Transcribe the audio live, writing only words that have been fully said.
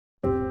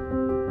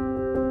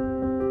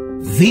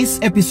This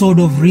episode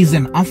of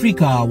Reason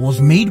Africa was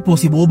made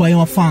possible by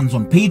our fans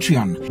on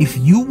Patreon. If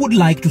you would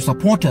like to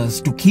support us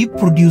to keep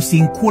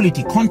producing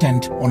quality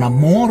content on a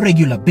more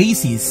regular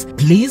basis,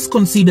 please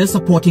consider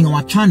supporting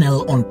our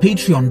channel on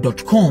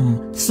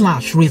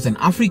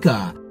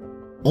patreon.com/ReasonAfrica.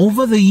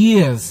 Over the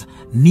years,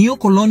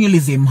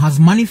 neocolonialism has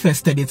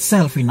manifested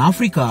itself in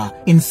Africa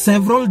in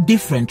several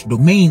different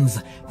domains,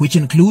 which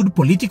include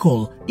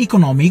political,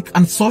 economic,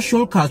 and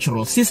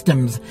social-cultural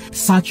systems,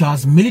 such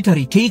as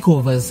military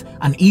takeovers,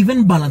 an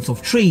even balance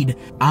of trade,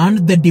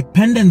 and the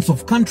dependence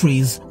of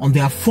countries on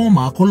their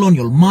former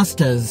colonial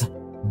masters.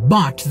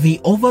 But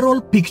the overall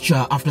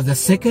picture after the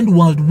Second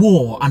World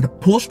War and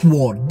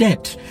post-war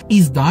debt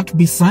is that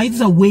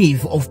besides a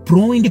wave of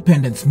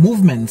pro-independence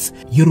movements,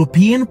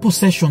 European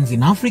possessions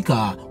in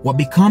Africa were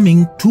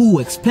becoming too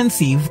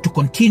expensive to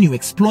continue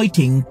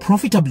exploiting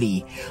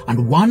profitably,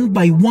 and one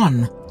by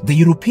one, the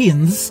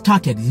Europeans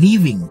started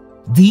leaving.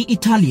 The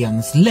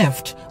Italians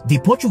left, the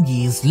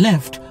Portuguese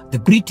left, the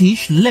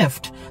British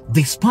left,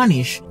 the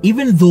Spanish,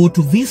 even though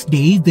to this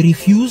day they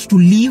refuse to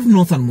leave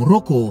northern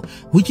Morocco,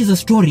 which is a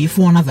story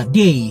for another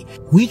day,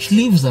 which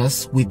leaves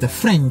us with the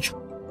French.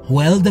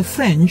 Well, the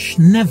French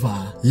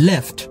never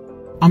left.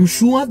 I'm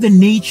sure the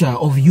nature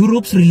of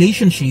Europe's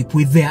relationship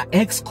with their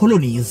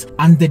ex-colonies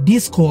and the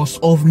discourse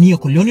of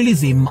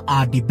neocolonialism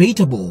are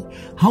debatable.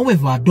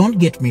 However, don't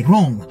get me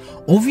wrong,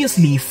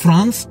 obviously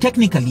France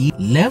technically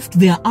left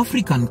their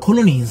African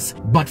colonies,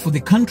 but for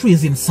the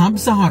countries in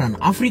sub-Saharan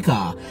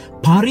Africa,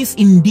 Paris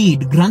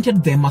indeed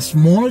granted them a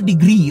small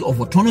degree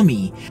of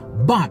autonomy,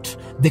 but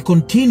the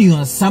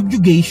continuous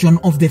subjugation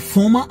of the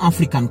former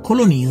African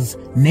colonies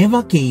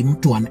never came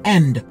to an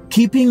end,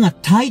 keeping a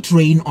tight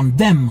rein on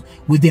them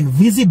with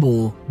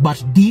invisible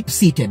but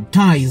deep-seated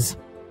ties.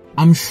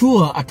 I'm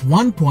sure at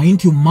one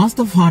point you must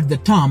have heard the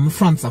term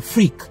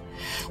France-Afrique.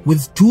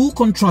 With two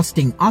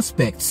contrasting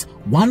aspects,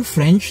 one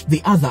French,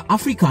 the other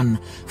African,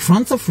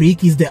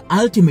 France-Afrique is the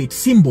ultimate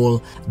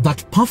symbol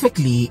that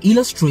perfectly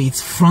illustrates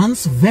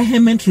France's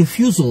vehement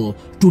refusal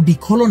to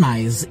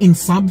decolonize in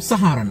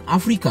sub-Saharan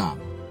Africa.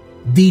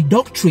 The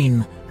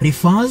doctrine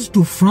refers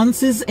to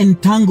France's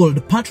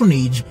entangled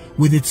patronage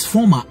with its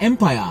former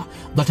empire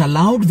that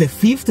allowed the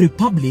Fifth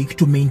Republic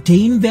to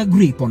maintain their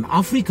grip on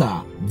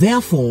Africa,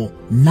 therefore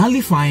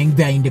nullifying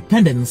their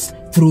independence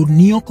through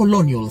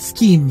neocolonial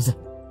schemes.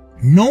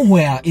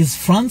 Nowhere is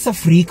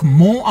France-Afrique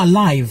more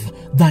alive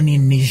than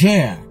in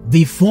Niger,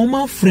 the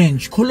former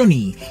French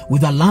colony,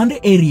 with a land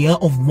area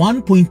of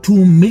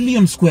 1.2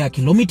 million square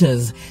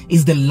kilometers,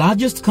 is the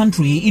largest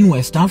country in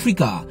West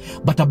Africa,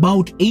 but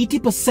about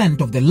 80%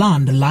 of the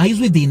land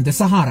lies within the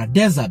Sahara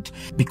Desert.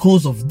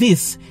 Because of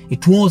this,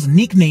 it was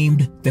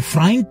nicknamed the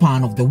frying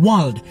pan of the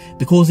world,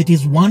 because it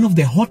is one of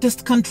the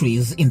hottest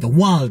countries in the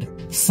world.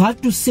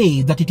 Sad to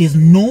say that it is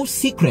no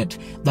secret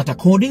that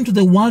according to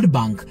the World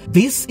Bank,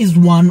 this is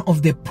one of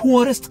the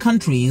poorest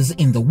countries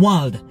in the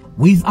world.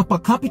 With a per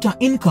capita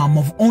income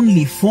of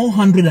only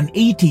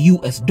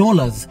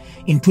 $480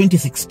 in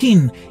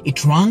 2016,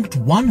 it ranked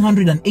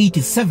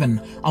 187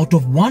 out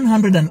of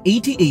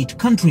 188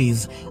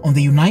 countries on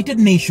the United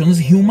Nations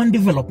Human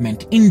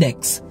Development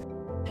Index.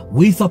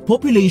 With a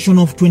population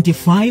of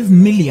 25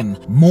 million,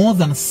 more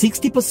than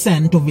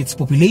 60% of its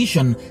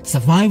population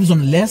survives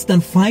on less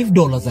than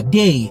 $5 a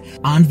day,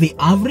 and the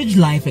average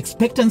life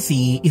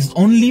expectancy is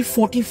only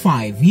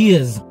 45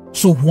 years.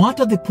 So what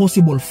are the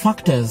possible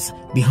factors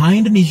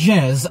behind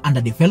Niger's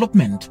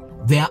underdevelopment?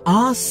 There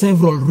are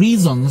several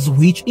reasons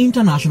which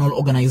international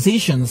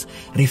organizations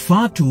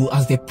refer to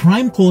as the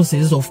prime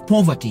causes of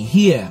poverty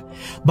here.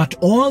 But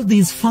all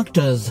these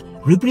factors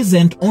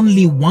represent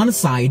only one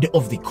side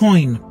of the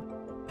coin.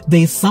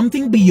 There is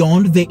something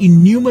beyond the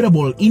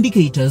innumerable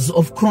indicators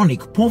of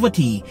chronic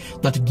poverty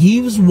that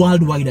gives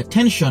worldwide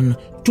attention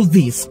to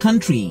this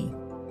country.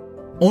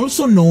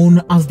 Also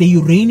known as the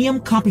Uranium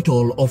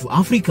Capital of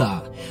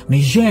Africa,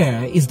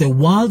 Niger is the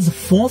world's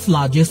fourth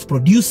largest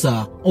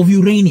producer of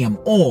uranium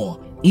ore.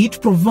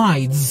 It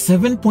provides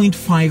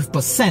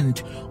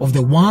 7.5% of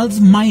the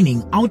world's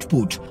mining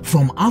output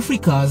from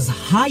Africa's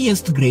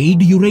highest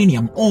grade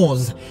uranium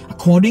ores,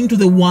 according to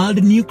the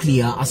World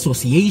Nuclear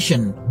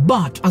Association.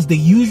 But as the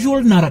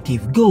usual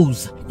narrative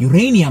goes,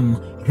 uranium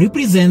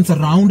represents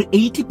around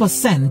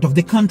 80% of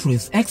the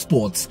country's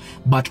exports,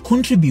 but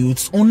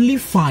contributes only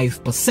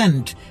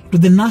 5% to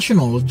the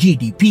national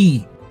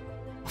GDP.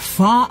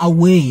 Far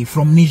away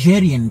from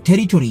Nigerian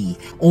territory,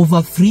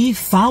 over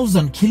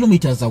 3,000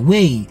 kilometers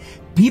away,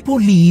 people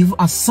live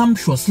a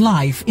sumptuous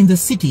life in the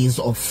cities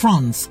of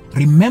France.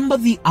 Remember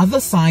the other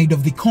side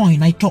of the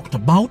coin I talked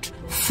about?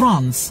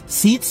 France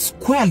sits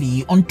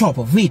squarely on top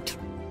of it.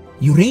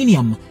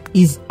 Uranium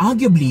is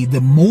arguably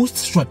the most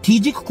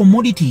strategic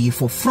commodity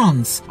for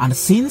France, and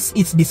since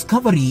its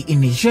discovery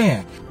in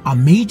Niger, a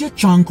major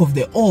chunk of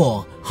the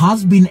ore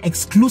has been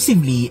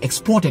exclusively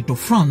exported to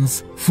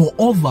France for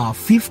over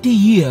 50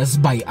 years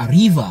by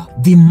Areva,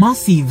 the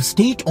massive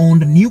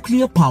state-owned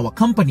nuclear power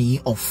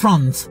company of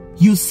France.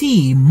 You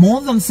see,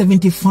 more than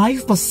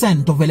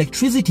 75% of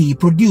electricity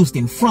produced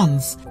in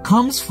France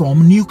comes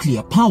from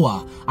nuclear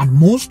power, and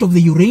most of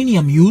the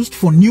uranium used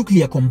for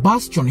nuclear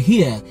combustion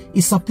here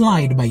is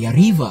supplied by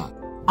Areva.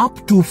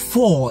 Up to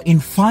 4 in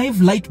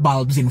 5 light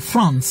bulbs in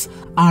France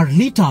are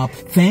lit up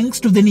thanks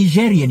to the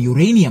Nigerian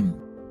uranium.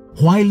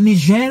 While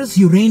Niger's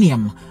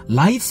uranium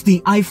lights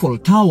the Eiffel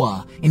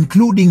Tower,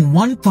 including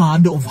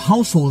 1/3 of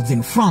households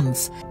in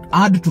France,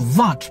 add to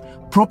that,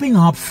 propping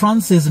up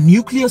France's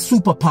nuclear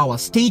superpower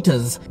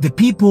status, the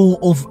people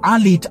of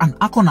Arlit and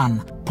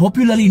Akonan,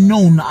 popularly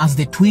known as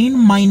the twin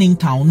mining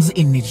towns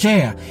in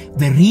Niger,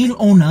 the real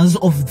owners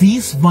of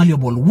this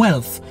valuable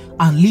wealth,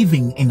 are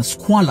living in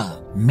squalor.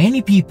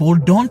 Many people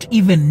don't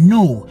even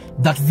know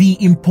that the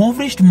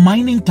impoverished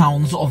mining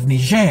towns of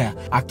Niger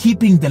are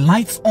keeping the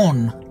lights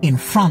on in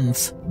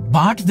France.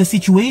 But the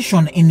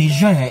situation in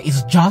Niger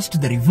is just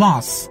the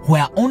reverse,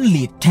 where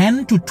only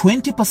 10 to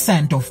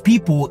 20% of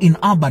people in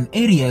urban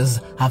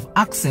areas have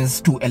access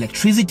to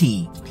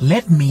electricity.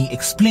 Let me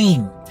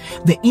explain.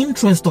 The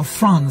interest of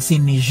France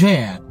in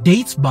Niger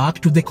dates back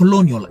to the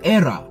colonial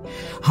era.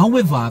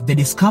 However, the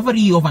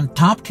discovery of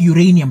untapped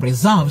uranium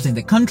reserves in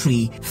the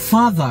country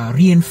further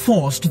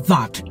reinforced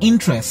that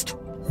interest.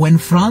 When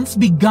France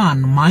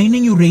began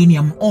mining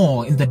uranium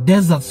ore in the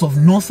deserts of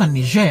northern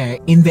Niger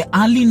in the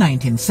early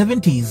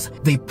 1970s,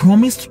 they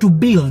promised to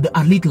build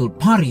a little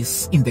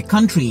Paris in the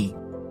country.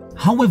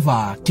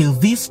 However, till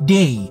this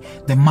day,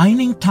 the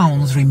mining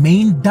towns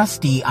remain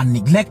dusty and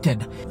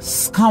neglected,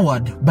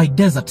 scoured by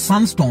desert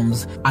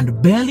sandstorms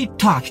and barely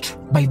touched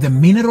by the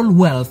mineral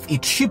wealth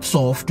it ships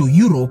off to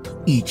Europe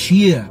each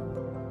year.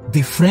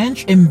 The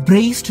French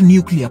embraced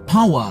nuclear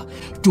power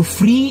to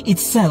free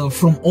itself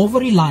from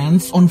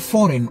over-reliance on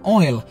foreign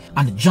oil,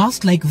 and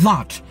just like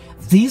that,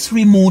 this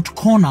remote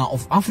corner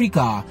of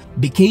Africa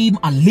became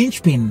a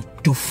linchpin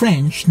to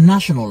French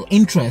national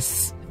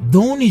interests.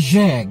 Though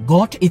Niger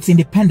got its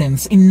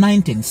independence in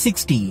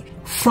 1960,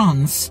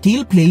 France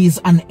still plays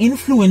an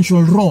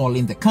influential role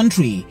in the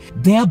country,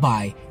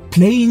 thereby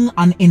playing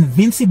an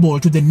invincible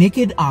to the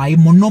naked eye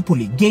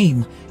monopoly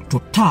game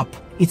to tap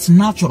its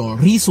natural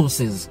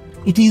resources.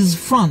 It is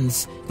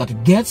France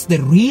that gets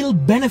the real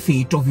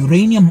benefit of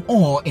uranium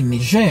ore in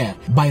Niger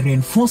by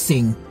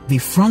reinforcing the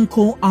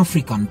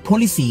Franco-African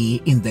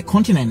policy in the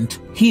continent.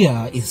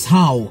 Here is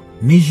how.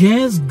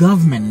 Niger's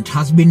government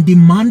has been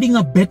demanding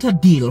a better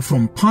deal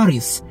from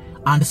Paris,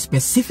 and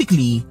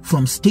specifically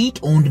from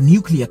state-owned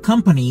nuclear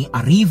company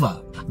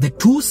Areva. The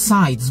two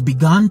sides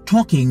began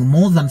talking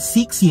more than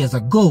 6 years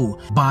ago,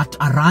 but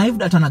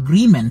arrived at an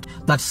agreement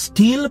that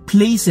still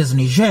places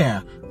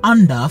Niger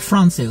under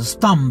France's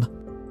thumb.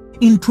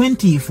 In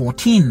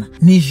 2014,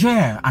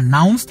 Niger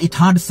announced it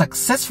had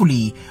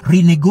successfully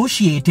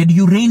renegotiated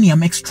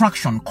uranium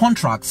extraction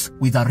contracts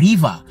with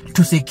Areva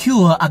to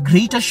secure a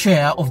greater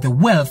share of the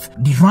wealth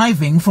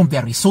deriving from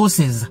their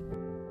resources.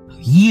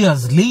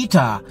 Years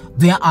later,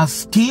 there are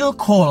still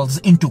calls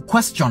into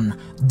question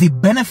the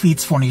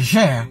benefits for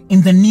Niger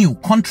in the new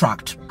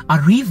contract.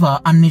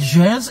 Areva and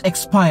Niger's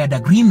expired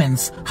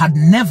agreements had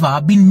never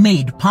been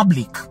made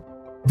public.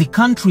 The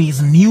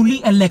country's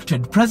newly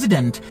elected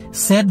president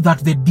said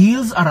that the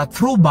deals are a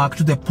throwback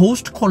to the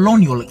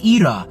post-colonial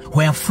era,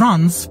 where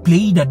France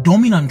played a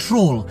dominant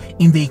role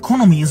in the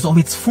economies of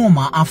its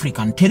former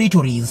African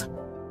territories.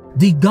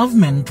 The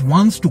government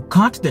wants to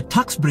cut the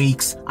tax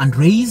breaks and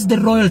raise the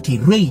royalty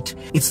rate,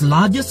 its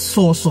largest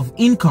source of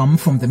income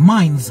from the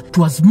mines,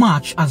 to as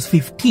much as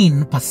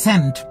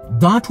 15%.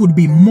 That would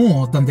be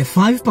more than the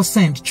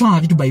 5%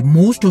 charged by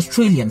most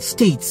Australian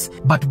states,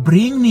 but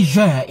bring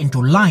Niger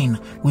into line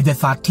with the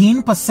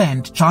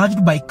 13%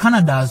 charged by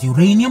Canada's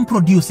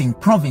uranium-producing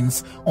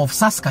province of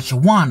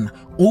Saskatchewan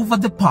over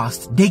the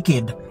past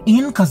decade.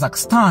 In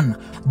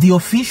Kazakhstan, the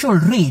official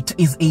rate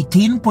is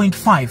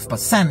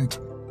 18.5%.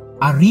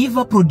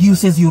 Areva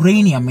produces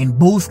uranium in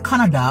both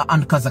Canada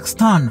and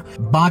Kazakhstan,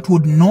 but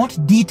would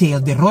not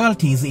detail the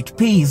royalties it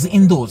pays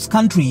in those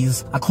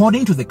countries.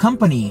 According to the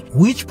company,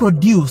 which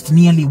produced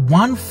nearly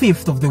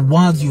 1/5 of the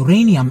world's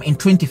uranium in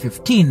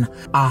 2015,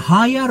 a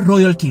higher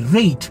royalty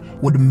rate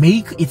would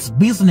make its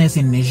business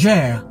in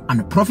Niger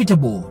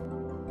unprofitable.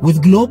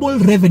 With global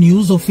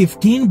revenues of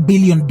 $15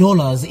 billion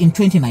in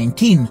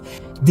 2019,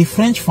 the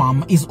French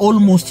firm is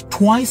almost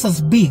twice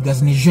as big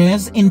as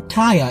Niger's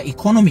entire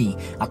economy,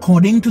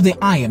 according to the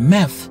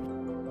IMF.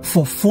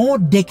 For 4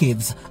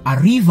 decades,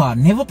 Areva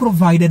never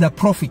provided a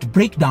profit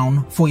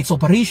breakdown for its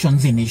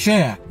operations in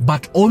Niger,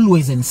 but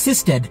always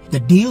insisted the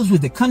deals with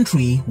the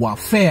country were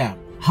fair.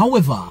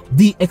 However,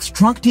 the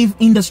Extractive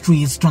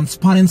Industries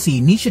Transparency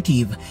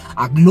Initiative,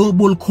 a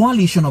global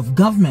coalition of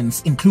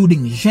governments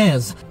including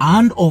Niger's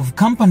and of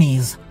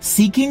companies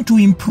seeking to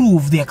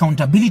improve the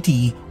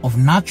accountability of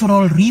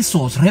natural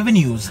resource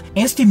revenues,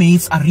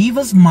 estimates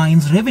Areva's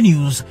mines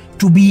revenues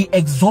to be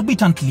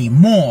exorbitantly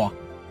more.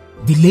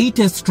 The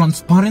latest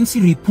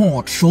transparency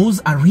report shows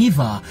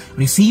Areva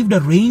received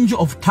a range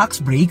of tax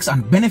breaks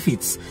and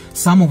benefits,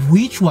 some of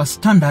which were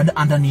standard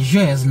under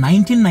Niger's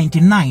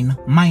 1999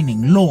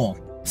 mining law.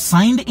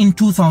 Signed in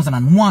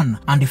 2001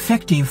 and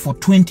effective for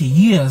 20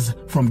 years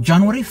from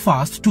January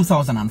 1,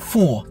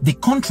 2004, the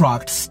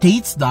contract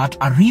states that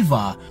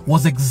Areva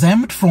was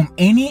exempt from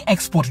any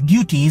export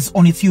duties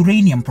on its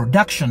uranium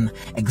production,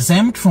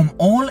 exempt from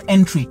all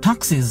entry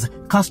taxes,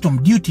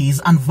 custom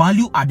duties and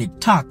value-added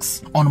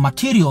tax on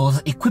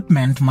materials,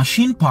 equipment,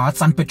 machine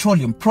parts and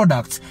petroleum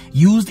products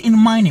used in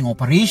mining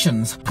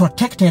operations,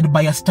 protected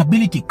by a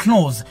stability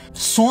clause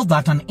so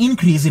that an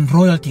increase in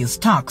royalties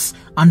tax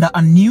under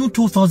a new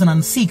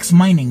 2006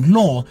 mining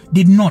law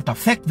did not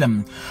affect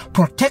them,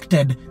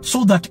 protected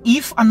so that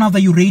if another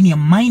uranium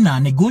miner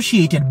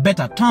negotiated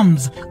better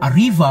terms,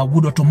 Areva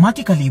would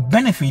automatically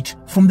benefit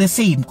from the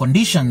same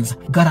conditions,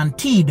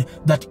 guaranteed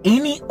that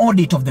any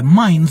audit of the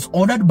mines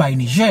ordered by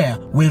Niger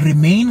will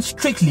remain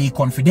strictly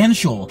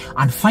confidential,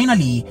 and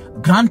finally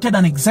granted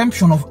an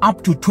exemption of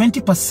up to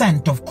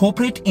 20% of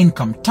corporate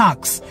income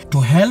tax to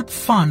help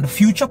fund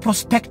future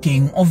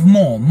prospecting of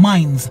more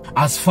mines.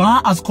 As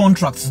far as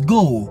contracts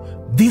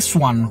go, this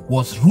one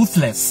was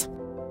ruthless.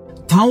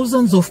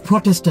 Thousands of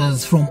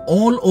protesters from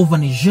all over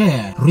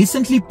Niger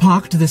recently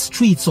packed the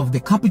streets of the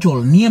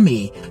capital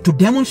Niamey to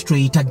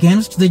demonstrate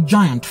against the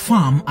giant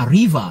firm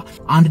Areva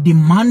and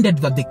demanded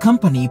that the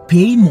company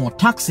pay more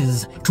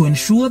taxes to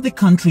ensure the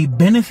country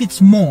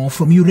benefits more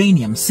from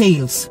uranium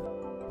sales.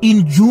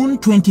 In June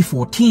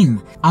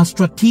 2014, a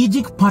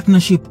strategic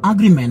partnership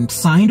agreement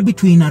signed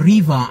between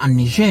Areva and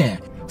Niger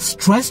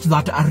stressed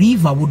that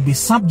Areva would be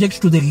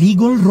subject to the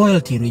legal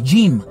royalty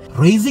regime,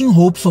 raising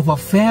hopes of a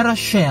fairer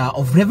share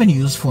of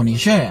revenues for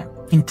Niger.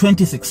 In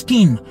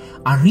 2016,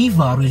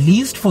 Areva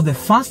released for the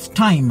first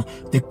time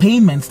the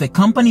payments the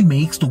company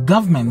makes to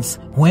governments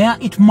where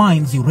it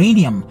mines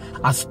uranium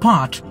as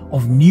part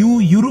of new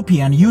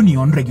European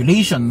Union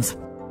regulations.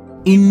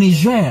 In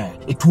Niger,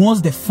 it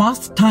was the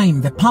first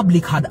time the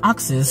public had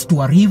access to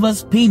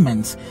Areva's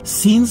payments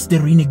since the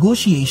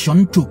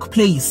renegotiation took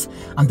place,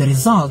 and the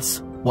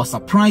results were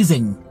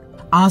surprising.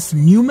 As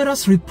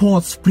numerous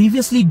reports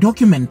previously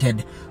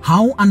documented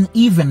how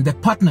uneven the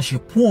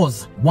partnership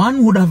was,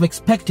 one would have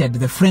expected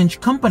the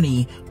French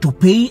company to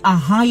pay a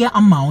higher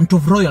amount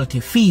of royalty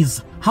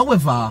fees.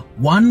 However,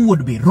 one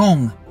would be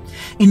wrong.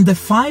 In the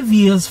 5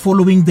 years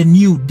following the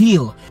new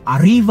deal,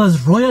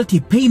 Areva's royalty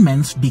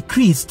payments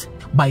decreased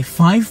by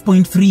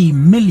 $5.3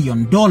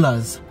 million.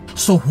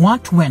 So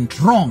what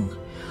went wrong?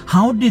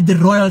 How did the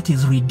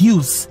royalties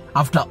reduce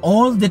after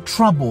all the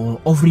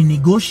trouble of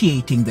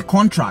renegotiating the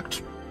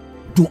contract?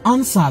 To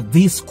answer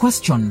this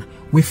question,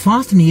 we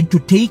first need to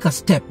take a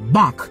step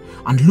back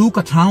and look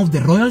at how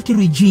the royalty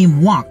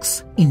regime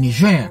works in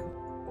Niger.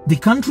 The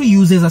country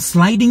uses a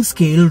sliding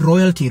scale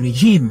royalty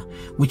regime,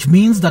 which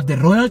means that the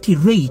royalty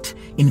rate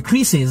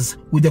increases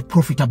with the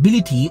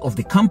profitability of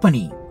the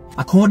company.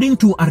 According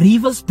to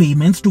Areva's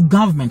payments to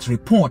government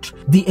report,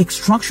 the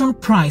extraction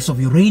price of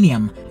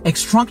uranium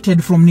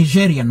extracted from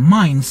Nigerian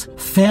mines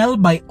fell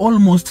by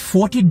almost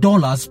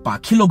 $40 per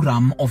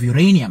kilogram of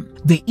uranium.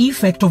 The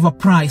effect of a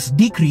price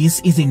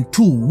decrease is in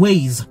two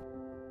ways.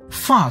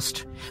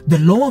 First, the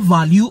lower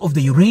value of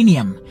the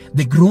uranium,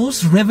 the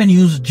gross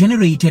revenues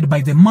generated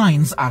by the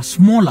mines are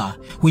smaller,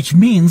 which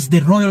means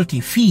the royalty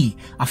fee,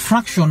 a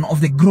fraction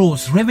of the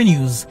gross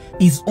revenues,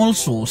 is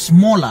also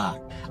smaller.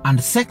 And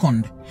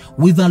second,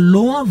 with a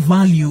lower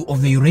value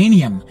of the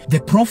uranium, the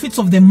profits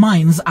of the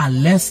mines are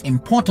less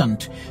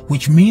important,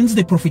 which means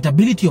the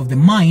profitability of the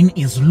mine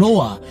is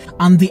lower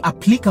and the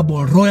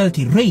applicable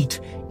royalty rate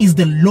is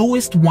the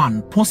lowest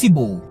one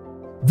possible.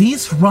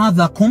 This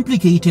rather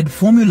complicated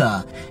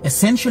formula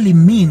essentially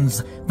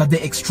means that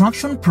the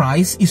extraction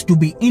price is to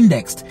be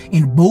indexed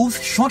in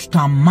both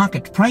short-term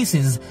market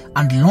prices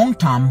and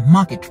long-term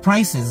market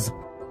prices.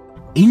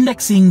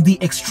 Indexing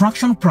the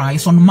extraction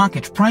price on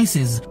market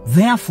prices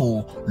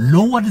therefore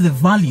lowered the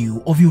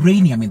value of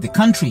uranium in the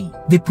country.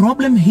 The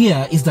problem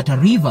here is that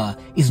Areva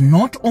is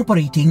not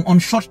operating on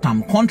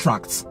short-term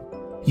contracts.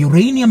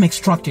 Uranium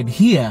extracted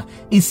here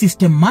is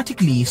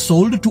systematically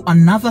sold to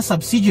another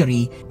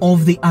subsidiary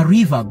of the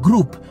Areva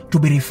group to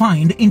be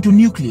refined into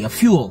nuclear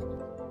fuel.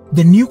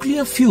 The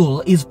nuclear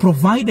fuel is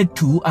provided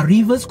to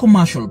Areva's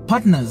commercial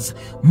partners,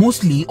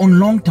 mostly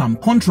on long-term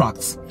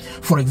contracts.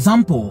 For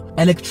example,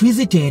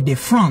 Électricité de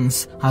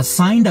France has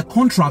signed a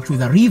contract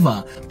with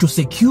Areva to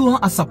secure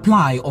a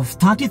supply of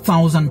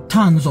 30,000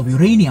 tons of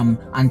uranium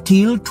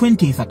until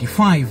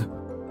 2035.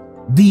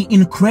 The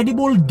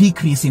incredible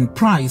decrease in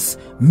price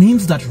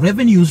means that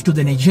revenues to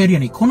the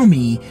Nigerian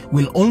economy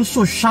will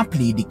also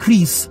sharply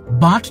decrease.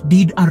 But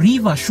did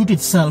Areva shoot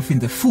itself in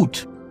the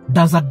foot?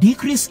 Does a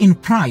decrease in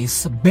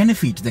price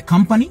benefit the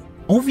company?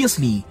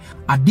 Obviously,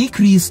 a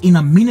decrease in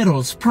a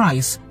mineral's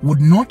price would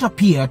not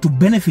appear to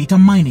benefit a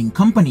mining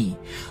company.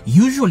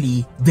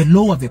 Usually, the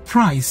lower the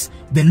price,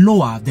 the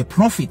lower the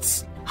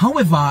profits.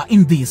 However,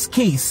 in this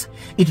case,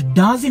 it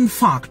does in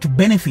fact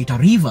benefit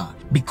Areva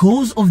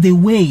because of the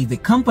way the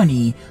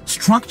company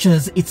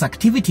structures its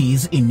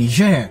activities in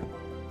Niger.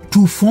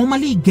 To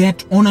formally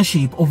get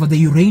ownership over the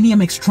uranium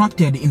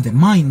extracted in the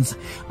mines,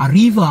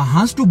 Areva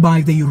has to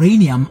buy the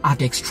uranium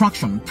at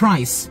extraction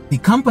price. The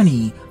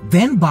company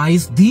then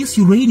buys this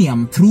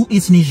uranium through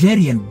its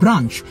Nigerian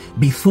branch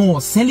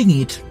before selling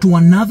it to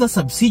another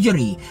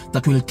subsidiary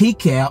that will take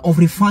care of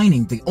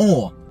refining the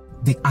ore.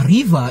 The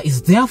Areva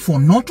is therefore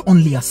not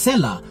only a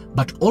seller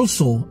but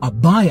also a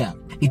buyer.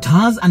 It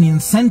has an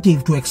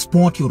incentive to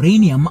export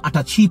uranium at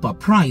a cheaper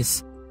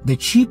price. The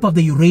cheaper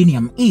the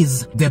uranium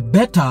is, the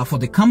better for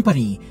the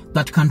company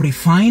that can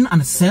refine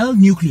and sell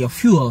nuclear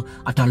fuel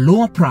at a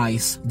lower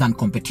price than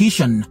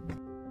competition.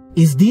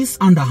 Is this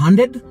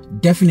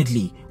underhanded?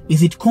 Definitely.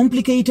 Is it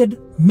complicated?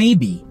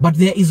 Maybe. But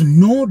there is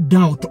no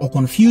doubt or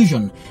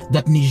confusion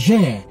that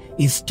Niger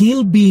is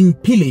still being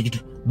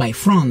pillaged by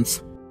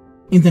France.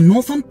 In the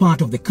northern part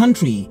of the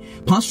country,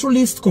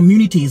 pastoralist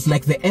communities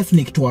like the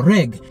ethnic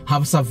Tuareg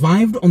have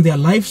survived on their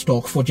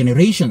livestock for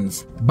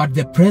generations, but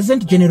the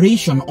present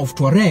generation of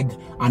Tuareg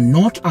are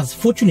not as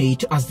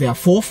fortunate as their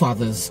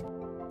forefathers.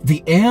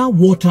 The air,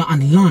 water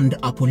and land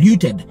are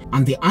polluted,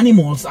 and the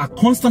animals are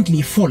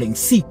constantly falling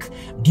sick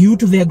due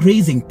to their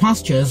grazing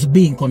pastures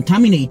being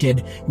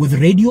contaminated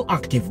with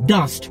radioactive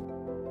dust.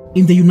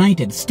 In the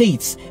United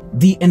States,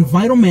 the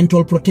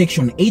Environmental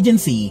Protection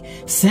Agency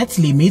sets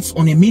limits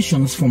on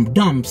emissions from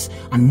dumps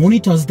and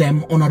monitors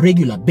them on a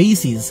regular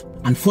basis.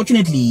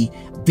 Unfortunately,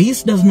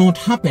 this does not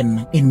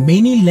happen in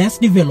many less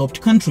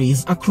developed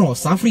countries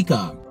across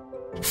Africa.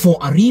 For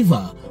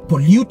Areva,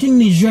 polluting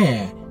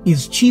Niger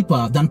is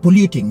cheaper than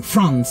polluting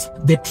France.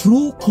 The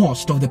true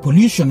cost of the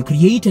pollution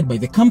created by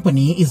the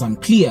company is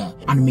unclear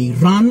and may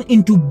run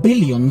into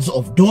billions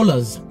of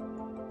dollars.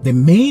 The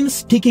main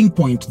sticking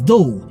point,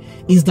 though,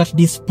 is that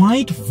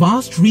despite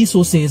vast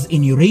resources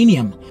in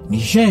uranium,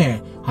 Niger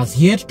has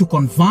yet to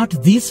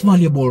convert this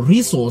valuable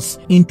resource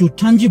into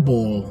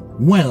tangible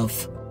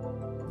wealth.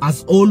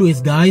 As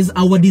always, guys,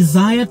 our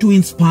desire to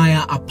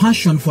inspire a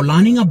passion for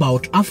learning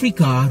about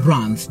Africa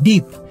runs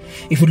deep.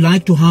 If you'd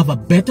like to have a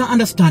better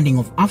understanding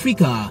of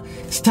Africa,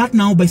 start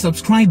now by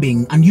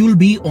subscribing and you'll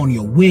be on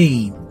your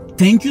way.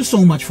 Thank you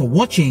so much for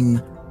watching.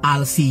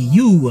 I'll see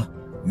you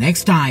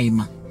next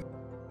time.